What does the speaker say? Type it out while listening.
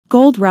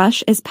Gold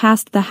rush is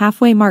past the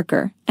halfway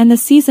marker, and the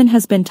season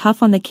has been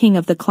tough on the king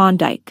of the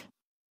Klondike.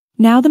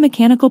 Now the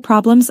mechanical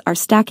problems are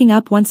stacking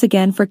up once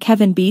again for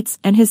Kevin Beets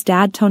and his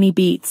dad Tony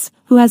Beets,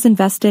 who has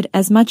invested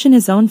as much in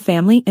his own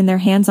family in their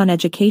hands-on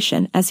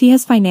education as he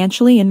has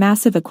financially in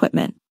massive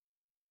equipment.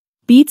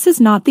 Beets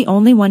is not the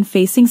only one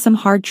facing some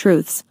hard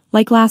truths.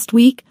 Like last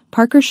week,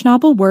 Parker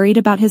Schnabel worried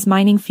about his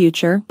mining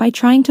future by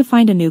trying to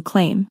find a new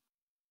claim.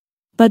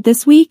 But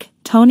this week,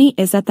 Tony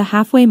is at the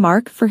halfway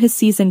mark for his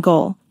season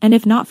goal, and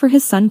if not for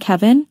his son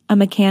Kevin, a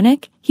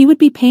mechanic, he would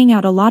be paying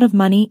out a lot of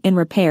money in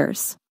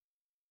repairs.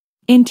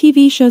 In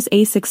TV show's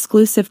Ace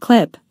exclusive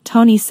clip,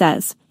 Tony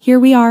says, "Here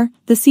we are,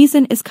 the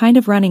season is kind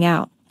of running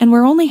out, and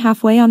we're only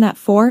halfway on that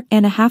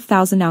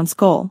 4,500 ounce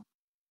goal."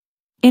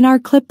 In our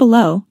clip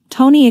below,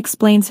 Tony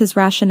explains his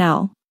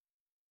rationale.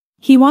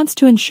 He wants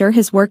to ensure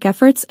his work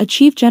efforts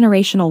achieve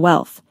generational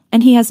wealth,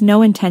 and he has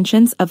no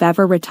intentions of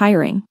ever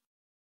retiring.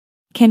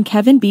 Can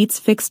Kevin Beets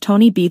fix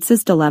Tony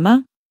Beets'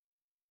 dilemma?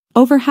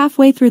 Over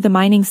halfway through the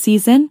mining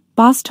season,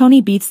 boss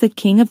Tony Beets, the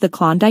king of the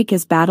Klondike,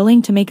 is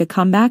battling to make a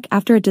comeback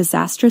after a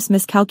disastrous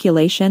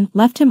miscalculation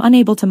left him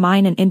unable to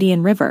mine in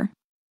Indian River.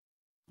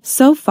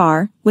 So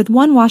far, with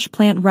one wash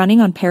plant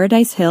running on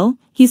Paradise Hill,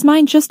 he's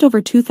mined just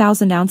over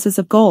 2,000 ounces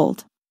of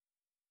gold.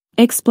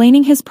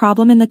 Explaining his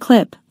problem in the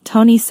clip,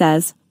 Tony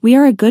says, "We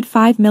are a good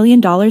 $5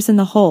 million in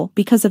the hole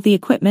because of the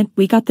equipment.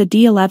 We got the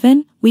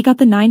D11, we got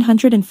the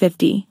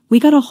 950, we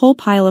got a whole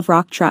pile of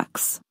rock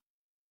trucks.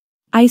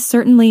 I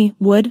certainly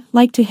would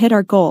like to hit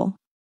our goal."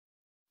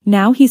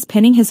 Now he's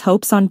pinning his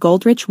hopes on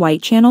gold-rich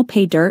white channel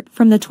pay dirt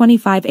from the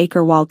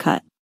 25-acre wall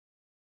cut.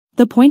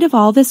 The point of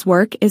all this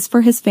work is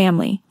for his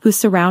family, who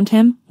surround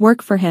him,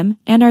 work for him,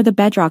 and are the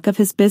bedrock of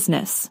his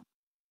business.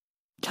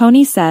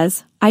 Tony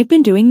says, "I've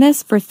been doing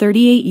this for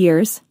 38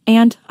 years,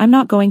 and I'm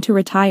not going to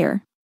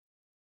retire.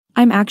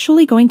 I'm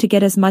actually going to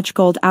get as much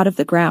gold out of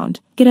the ground,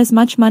 get as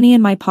much money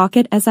in my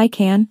pocket as I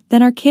can,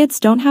 then our kids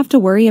don't have to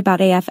worry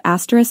about ing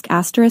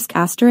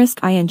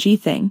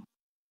thing."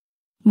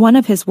 One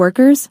of his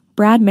workers,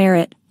 Brad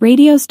Merritt,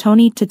 radios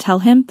Tony to tell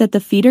him that the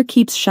feeder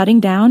keeps shutting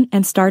down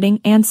and starting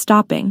and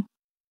stopping.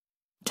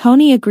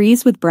 Tony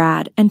agrees with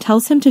Brad and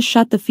tells him to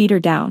shut the feeder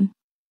down.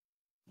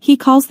 He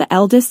calls the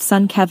eldest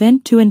son Kevin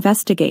to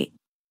investigate.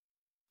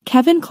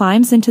 Kevin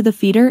climbs into the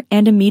feeder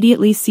and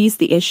immediately sees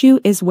the issue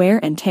is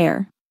wear and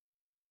tear.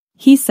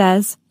 He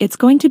says, "It's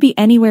going to be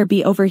anywhere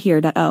be over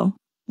here. Oh.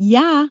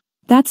 Yeah,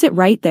 that's it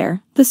right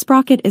there, the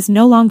sprocket is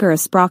no longer a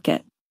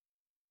sprocket.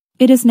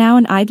 It is now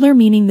an idler,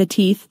 meaning the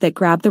teeth that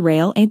grab the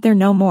rail ain't there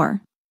no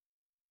more.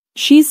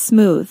 She's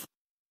smooth.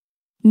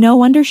 No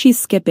wonder she's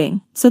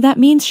skipping, so that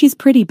means she's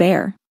pretty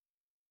bare.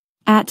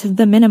 At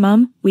the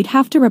minimum, we'd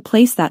have to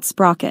replace that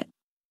sprocket."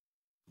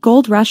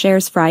 Gold Rush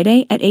airs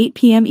Friday at 8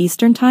 p.m.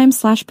 Eastern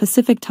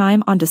Time/Pacific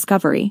Time on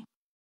Discovery.